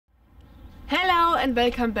and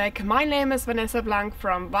welcome back. My name is Vanessa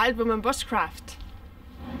from Wild Woman Bushcraft.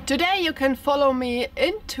 Today you can follow me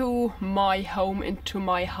into my home, into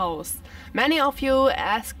my house. Many of you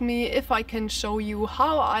ask me if I can show you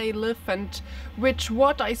how I live and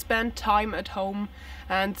what I spend time at home.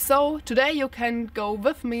 And so today you can go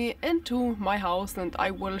with me into my house and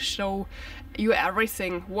I will show you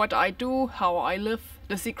everything, what I do, how I live,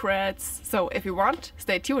 the secrets. So if you want,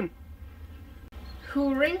 stay tuned.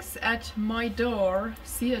 Who rings at my door?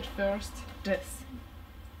 See it first, this.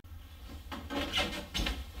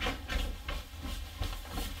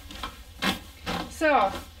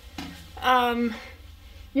 So,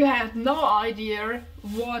 you have no idea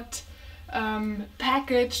what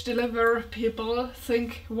package deliver people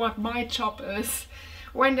think what my job is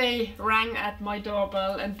when they rang at my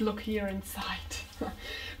doorbell and look here inside.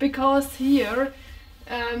 Because here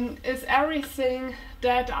is everything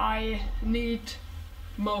that I need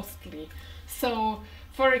mostly. So,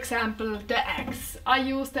 for example, the axe. I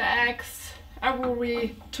use the axe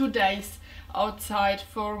every 2 days outside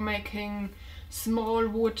for making small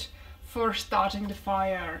wood for starting the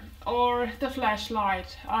fire. Or the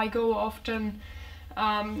flashlight. I go often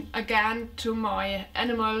again to my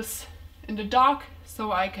animals in the dark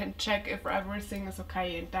so I can check if everything is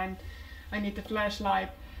okay, and then I need the flashlight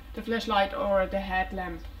or the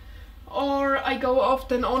headlamp. Or I go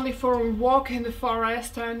often only for a walk in the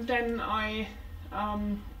forest, and then I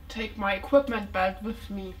take my equipment belt with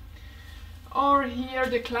me. Or here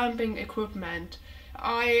the climbing equipment.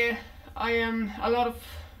 I am a lot of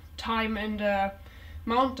time in the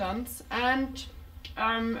mountains, and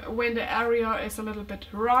when the area is a little bit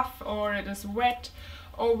rough or it is wet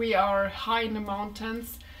or we are high in the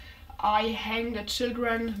mountains, I hang the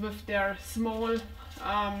children with their small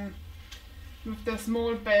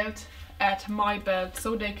belt at my belt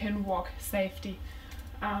so they can walk safely.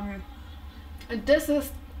 And this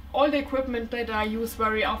is all the equipment that I use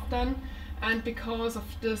very often, and because of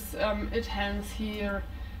this it hangs here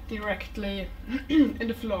directly in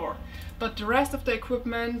the floor. But the rest of the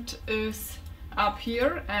equipment is up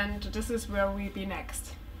here, and this is where we be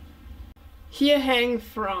next. Here hang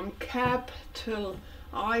from cap till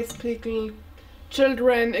ice pickle,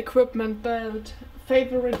 children equipment belt,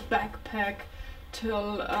 favorite backpack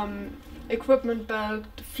till equipment belt,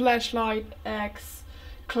 flashlight, axe,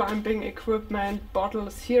 climbing equipment,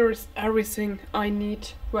 bottles. Here is everything I need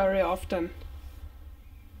very often.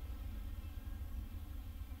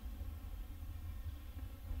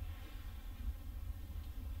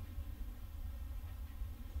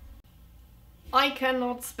 I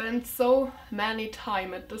cannot spend so many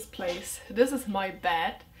time at this place. This is my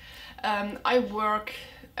bed. I work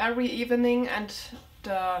every evening and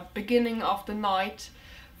the beginning of the night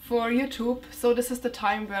for YouTube, so this is the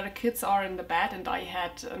time where the kids are in the bed and I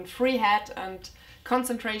had a free head and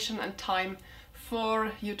concentration and time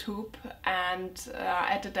for YouTube, and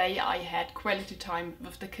at the day I had quality time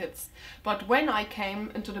with the kids. But when I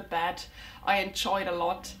came into the bed I enjoyed a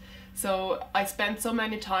lot. So I spent so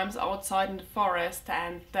many times outside in the forest,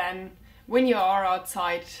 and then when you are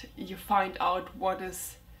outside you find out what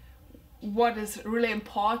is really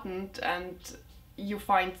important, and you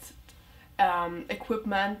find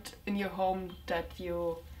equipment in your home that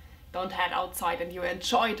you don't have outside and you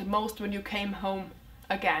enjoy it most when you came home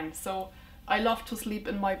again. So I love to sleep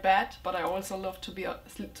in my bed, but I also love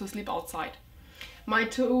to sleep outside. My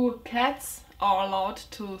 2 cats are allowed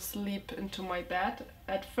to sleep into my bed.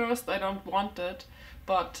 At first I don't want it,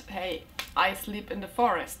 but hey, I sleep in the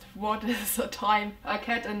forest. What is a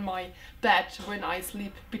cat in my bed when I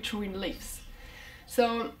sleep between leaves?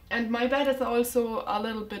 So, and my bed is also a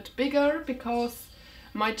little bit bigger because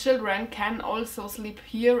my children can also sleep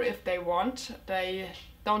here if they want. They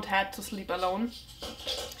don't have to sleep alone.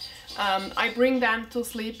 I bring them to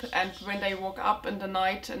sleep, and when they woke up in the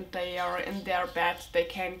night and they are in their bed, they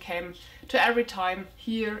can come to every time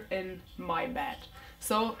here in my bed.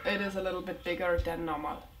 So it is a little bit bigger than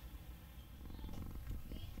normal.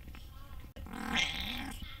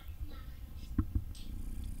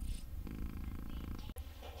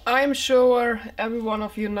 I'm sure every one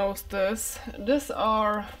of you knows this. These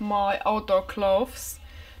are my outdoor clothes.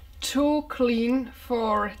 Too clean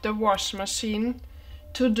for the wash machine,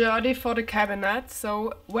 too dirty for the cabinet,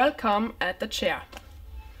 so welcome at the chair.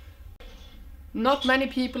 Not many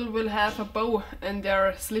people will have a bow in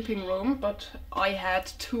their sleeping room, but I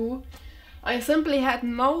had 2. I simply had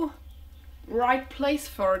no right place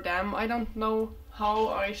for them. I don't know how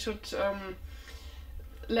I should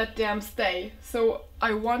let them stay. So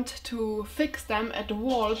I want to fix them at the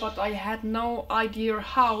wall, but I had no idea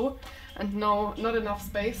how and not enough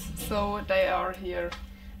space, so they are here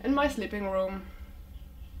in my sleeping room.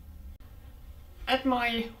 At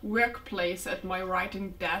my workplace, at my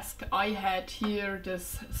writing desk, I had here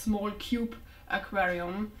this small cube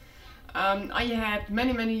aquarium. I had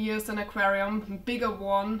many years an aquarium, a bigger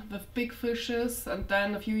one with big fishes, and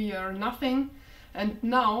then a few years nothing. And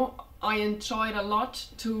now I enjoyed a lot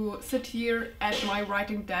to sit here at my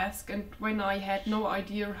writing desk, and when I had no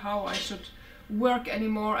idea how I should work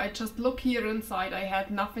anymore, I just look here inside. I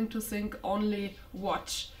had nothing to think, only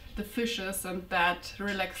watch the fishes, and that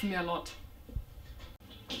relaxed me a lot.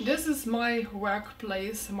 This is my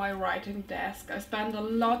workplace, my writing desk. I spend a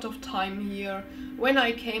lot of time here. When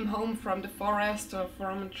I came home from the forest or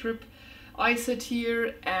from a trip, I sit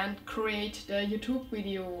here and create the YouTube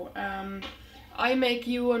video. I make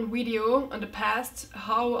you a video in the past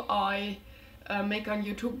how I make a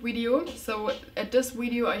YouTube video. So at this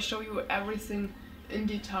video I show you everything in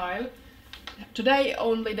detail. Today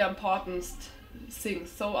only the important things.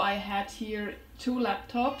 So I had here 2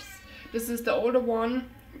 laptops. This is the older one,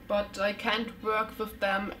 but I can't work with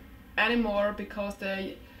them anymore because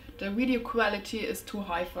the video quality is too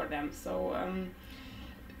high for them. So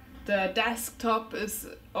the desktop is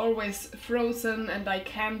always frozen and I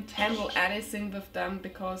can't handle anything with them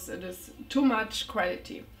because it is too much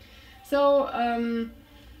quality. So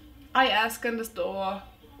I asked in the store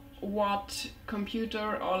what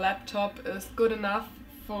computer or laptop is good enough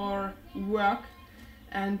for work,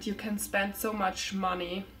 and you can spend so much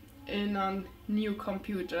money in a new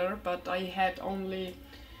computer, but I had only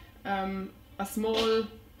a small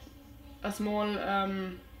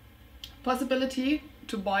possibility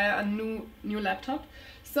to buy a new laptop.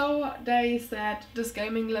 So they said this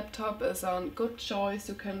gaming laptop is a good choice.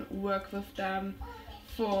 You can work with them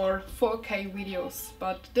for 4K videos,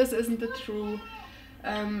 but this isn't the true.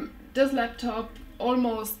 This laptop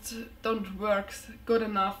almost don't work good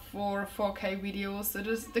enough for 4K videos.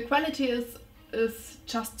 The quality is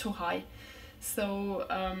just too high. So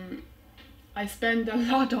I spend a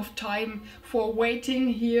lot of time for waiting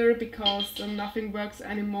here because nothing works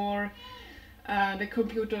anymore. The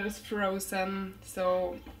computer is frozen,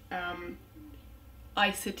 so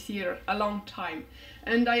I sit here a long time.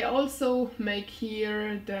 And I also make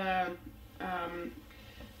here the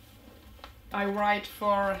I write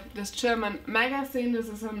for this German magazine. This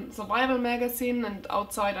is a survival magazine, and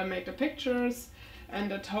outside I make the pictures,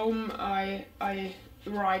 and at home I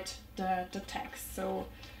write the text. So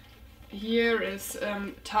here is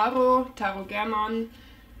Taro German.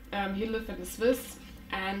 He lives in the Swiss,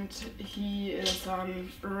 and he is a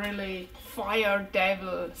really fire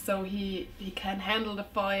devil, so he can handle the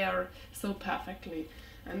fire so perfectly.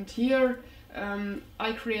 And here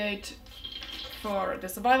I create for the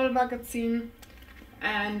survival magazine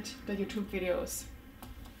and the YouTube videos.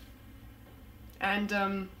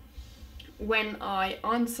 And when I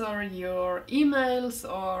answer your emails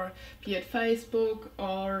or be at Facebook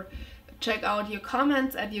or check out your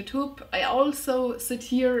comments at YouTube, I also sit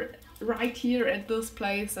here, right here at this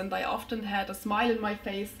place, and I often had a smile in my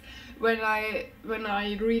face when I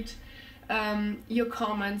read your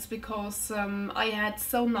comments, because I had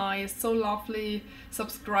so nice, so lovely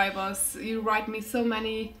subscribers. You write me so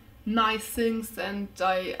many nice things, and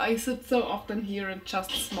I sit so often here and just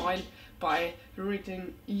smile by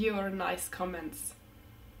reading your nice comments.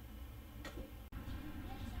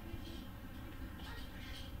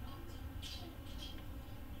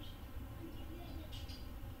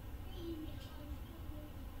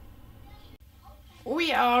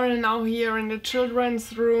 We are now here in the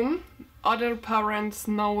children's room. Other parents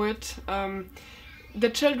know it. The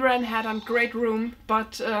children had a great room,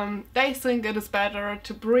 but they think it is better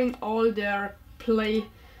to bring all their play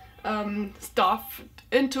stuff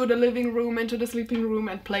into the living room, into the sleeping room,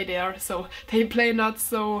 and play there. So they play not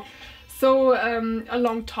so a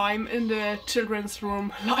long time in the children's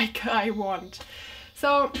room like I want.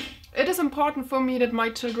 So it is important for me that my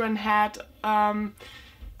children had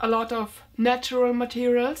a lot of natural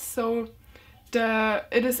materials. So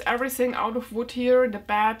it is everything out of wood here, the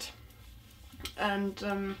bed and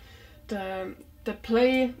the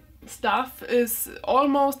play stuff is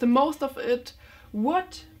almost the most of it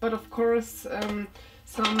wood, but of course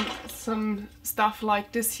some stuff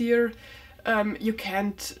like this here you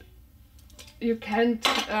can't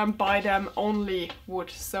buy them only wood.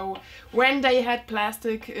 So when they had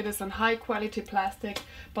plastic, it is a high quality plastic,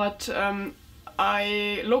 but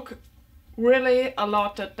I look really a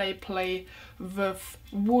lot that they play with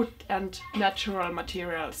wood and natural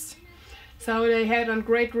materials. So they had a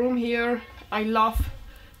great room here. I love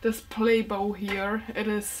this play bow here. It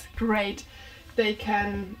is great. They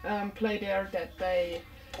can play there, that they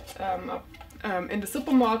in the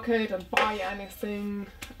supermarket and buy anything,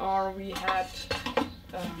 or we had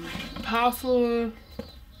powerful.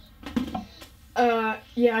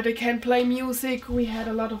 Yeah, they can play music. We had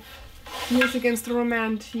a lot of music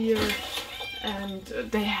instrument here, and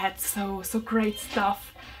they had so great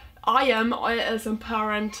stuff. I as a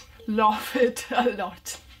parent love it a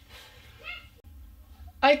lot.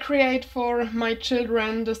 I create for my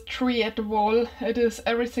children this tree at the wall. It is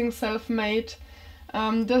everything self-made.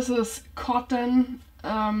 This is cotton,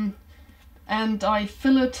 and I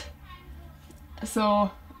fill it,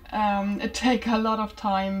 so it takes a lot of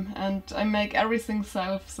time, and I make everything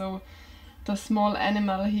self. So the small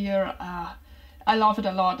animal here, I love it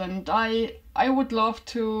a lot, and I would love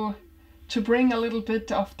to bring a little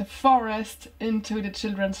bit of the forest into the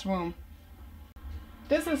children's room.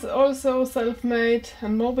 This is also self-made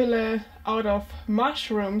and mobile out of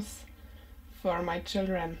mushrooms for my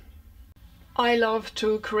children. I love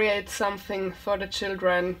to create something for the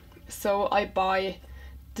children, so I buy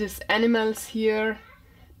these animals here.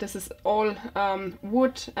 This is all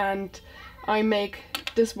wood, and I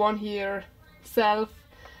make this one here self,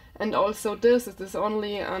 and also this is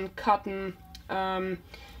only on cotton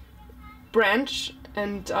branch,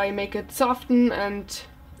 and I make it soften and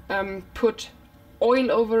put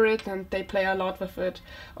oil over it, and they play a lot with it.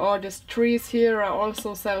 Or these trees here are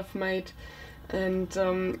also self-made,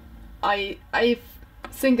 and I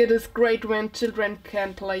think it is great when children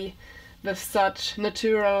can play with such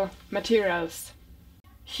natural materials.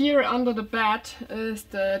 Here under the bed is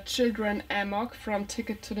the children amok from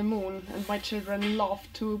Ticket to the Moon, and my children love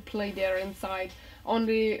to play there inside.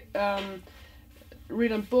 Only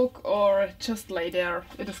read a book or just lay there.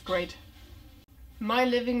 It is great. My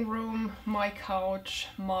living room, my couch,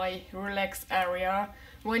 my relax area.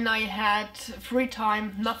 When I had free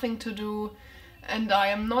time, nothing to do, and I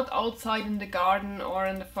am not outside in the garden or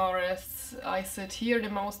in the forests, I sit here the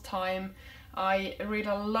most time. I read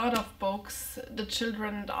a lot of books. The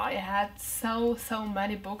children and I had so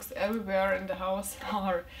many books. Everywhere in the house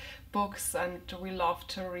are books, and we love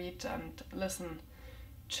to read and listen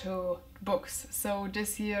to books. So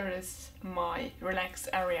this here is my relax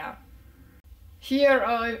area. Here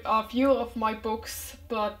are a few of my books,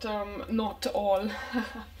 but not all.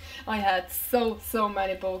 I had so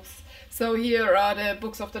many books. So here are the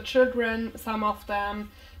books of the children, some of them.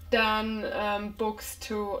 Then books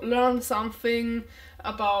to learn something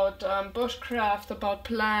about bushcraft, about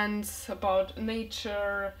plants, about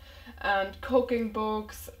nature, and cooking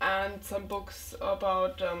books, and some books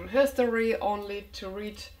about history, only to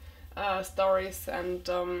read stories. And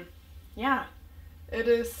yeah, it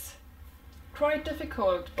is quite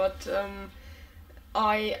difficult, but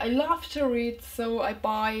I love to read, so I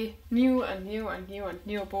buy new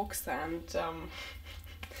books, and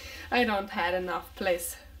I don't have enough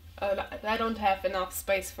place. I don't have enough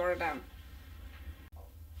space for them.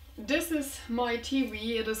 This is my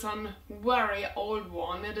TV. It is a very old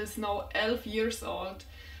one. It is now 11 years old,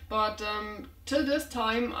 but till this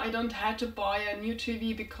time I don't have to buy a new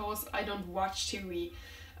TV because I don't watch TV.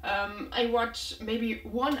 I watch maybe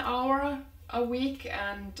 1 hour a week,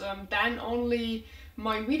 and then only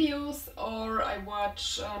my videos, or I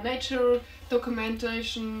watch nature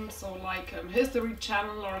documentation, so like History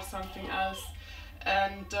Channel or something else,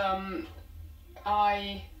 and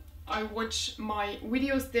I watch my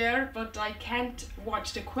videos there, but I can't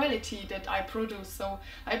watch the quality that I produce. So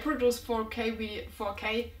I produce 4K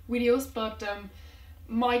videos, but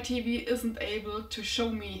my TV isn't able to show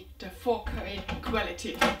me the 4K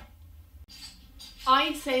quality.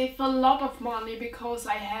 I save a lot of money because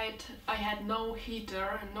I had no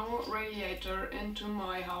heater, no radiator into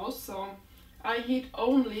my house, so I heat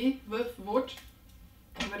only with wood,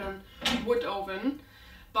 with a wood oven.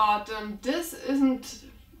 But this isn't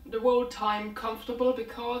the whole time comfortable,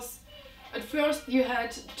 because at first you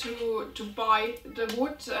had to buy the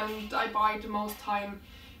wood, and I buy the most time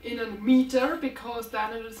in a meter, because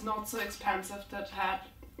then it is not so expensive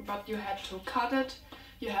but you had to cut it,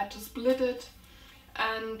 you had to split it,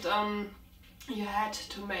 and you had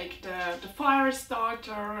to make the fire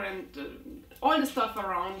starter and all the stuff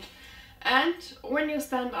around. And when you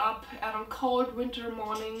stand up at a cold winter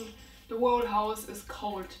morning, the whole house is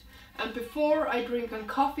cold. And before I drink a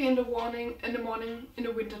coffee in the morning in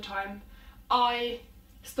the winter time, I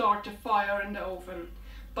start the fire in the oven.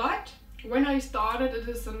 But when I started, it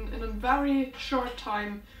is in a very short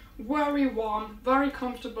time, very warm, very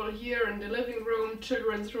comfortable here in the living room,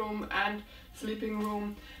 children's room and sleeping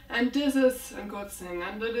room. And this is a good thing,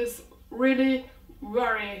 and it is really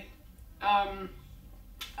very, I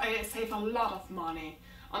save a lot of money.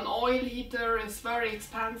 An oil heater is very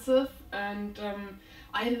expensive, and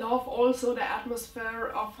I love also the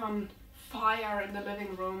atmosphere of a fire in the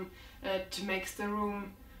living room to make the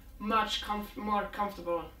room much more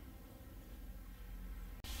comfortable.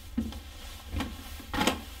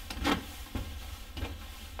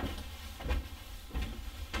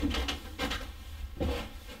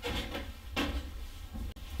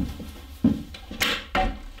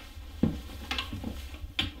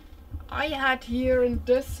 I had here in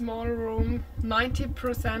this small room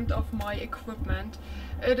 90% of my equipment.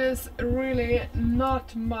 It is really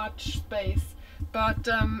not much space, but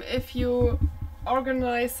if you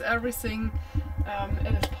organize everything,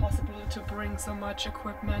 it is possible to bring so much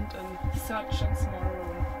equipment in such a small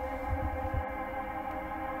room.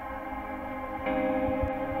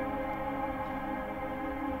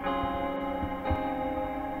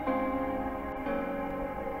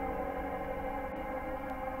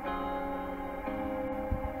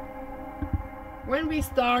 When we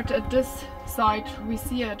start at this side, we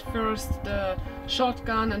see at first the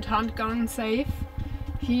shotgun and handgun safe.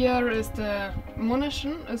 Here is the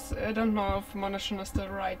munition. I don't know if munition is the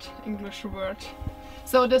right English word.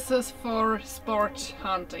 So this is for sport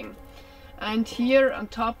hunting. And here on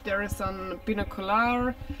top there is a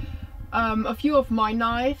binocular, a few of my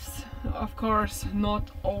knives. Of course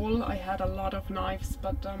not all, I had a lot of knives,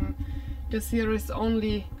 but this here is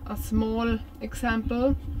only a small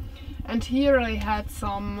example. And here I had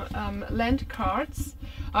some land cards.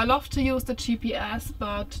 I love to use the GPS,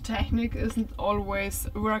 but Technic isn't always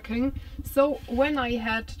working. So when I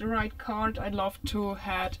had the right card, I love to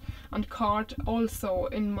have a card also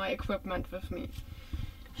in my equipment with me.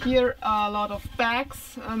 Here are a lot of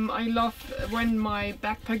bags. I love when my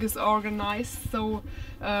backpack is organized. So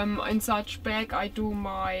in such bag I do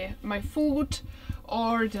my food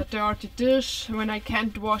or the dirty dish. When I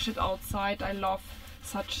can't wash it outside, I love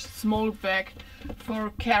such small bag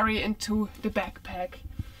for carry into the backpack.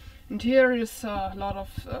 And here is a lot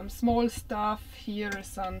of small stuff. Here is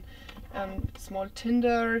some small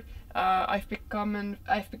tinder. I've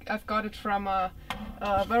got it from a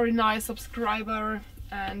very nice subscriber.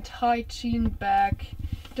 And hygiene bag.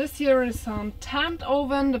 This here is some tent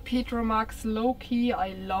oven, the Petromax low key. I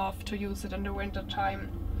love to use it in the winter time.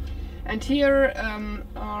 And here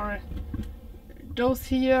are those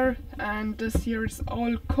here, and this here is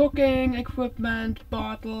all cooking equipment,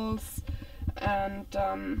 bottles and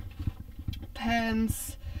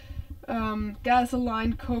pans,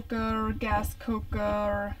 gasoline cooker, gas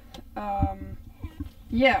cooker.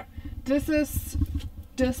 Yeah, this is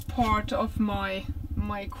this part of my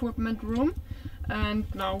equipment room, and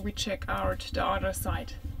now we check out the other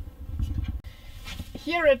side.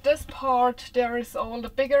 Here at this part there is all the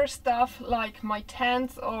bigger stuff like my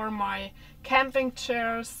tents or my camping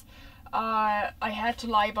chairs. I had to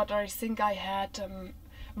lie, but I think I had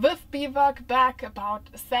with bivouac bag about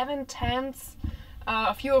 7 tents,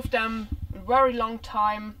 a few of them very long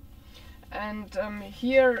time. And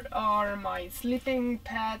here are my sleeping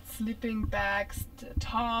pads, sleeping bags,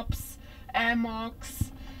 tarps, amox.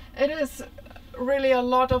 It is really a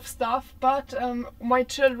lot of stuff, but my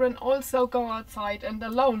children also go outside and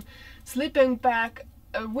alone. Sleeping bag,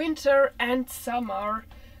 winter and summer,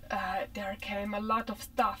 there came a lot of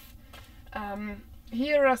stuff.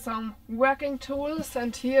 Here are some working tools,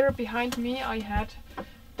 and here behind me I had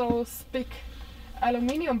those big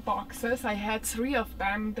aluminium boxes. I had 3 of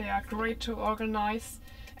them. They are great to organize.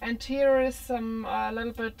 And here is some a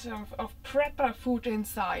little bit of prepper food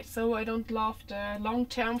inside. So I don't love the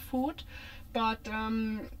long-term food, but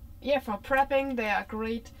yeah, for prepping they are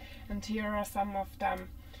great. And here are some of them.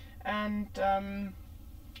 And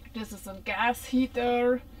this is a gas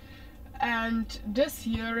heater. And this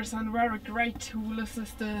here is a very great tool. This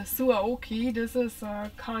is the Suaoki. This is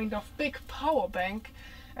a kind of big power bank.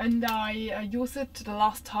 And I use it the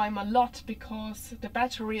last time a lot because the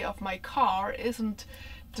battery of my car isn't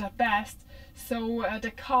the best, so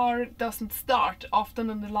the car doesn't start often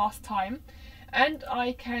in the last time, and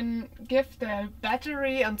I can give the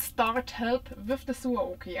battery and start help with the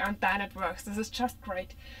Suaoki, and then it works. This is just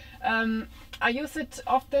great. I use it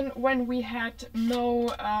often when we had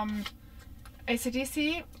no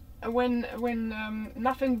AC/DC, when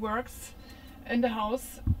nothing works in the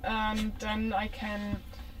house, and then I can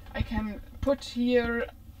put here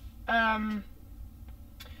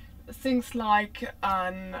things like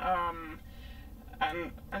an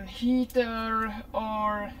heater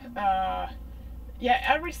or yeah,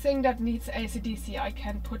 everything that needs AC/DC I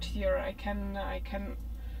can put here. I can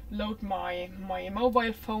load my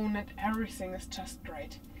mobile phone, and everything is just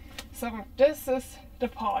great. So this is the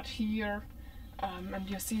part here, and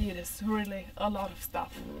you see it is really a lot of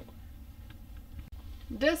stuff.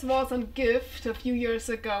 This was a gift a few years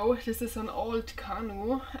ago. This is an old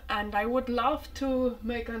canoe and I would love to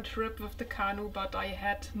make a trip with the canoe, but I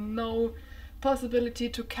had no possibility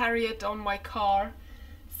to carry it on my car,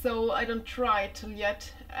 so I don't try it till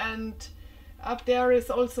yet. And up there is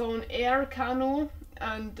also an air canoe,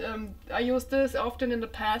 and I used this often in the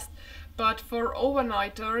past, but for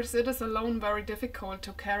overnighters it is alone very difficult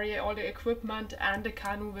to carry all the equipment and the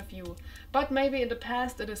canoe with you. But maybe in the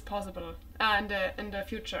past it is possible, and in the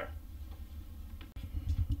future.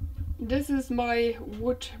 This is my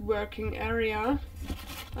woodworking area.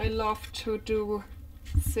 I love to do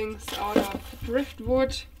things out of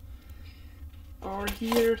driftwood. Or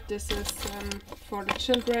here, this is for the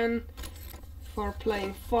children, for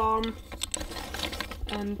playing farm.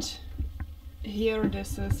 And here,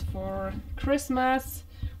 this is for Christmas,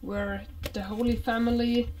 where the Holy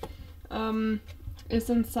Family is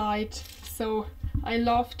inside. So I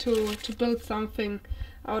love to build something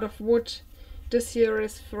out of wood. This here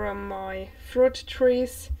is from my fruit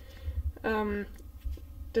trees.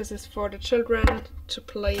 This is for the children to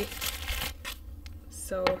play.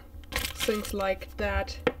 So things like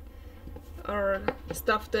that are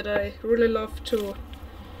stuff that I really love to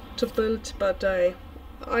build, but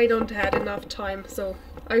I don't had enough time, so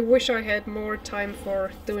I wish I had more time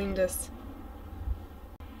for doing this.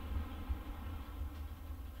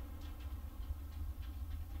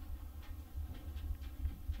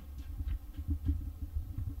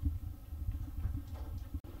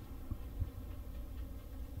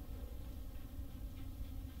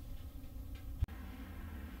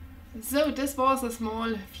 So this was a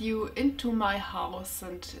small view into my house,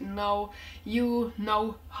 and now you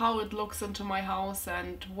know how it looks into my house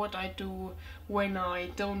and what I do when I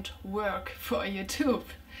don't work for YouTube.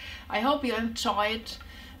 I hope you enjoyed.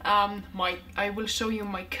 I will show you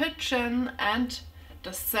my kitchen and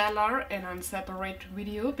the cellar in a separate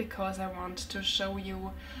video, because I want to show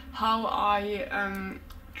you how I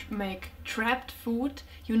make trapped food.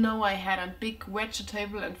 You know, I had a big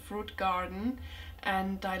vegetable and fruit garden,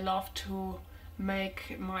 and I love to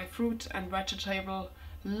make my fruit and vegetable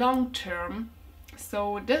long term.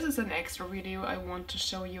 So this is an extra video I want to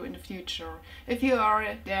show you in the future. If you are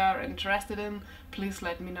there interested in, please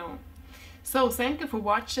let me know. So thank you for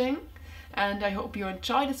watching, and I hope you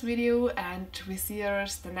enjoyed this video, and we see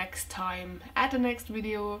us the next time at the next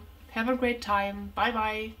video. Have a great time. Bye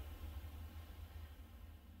bye.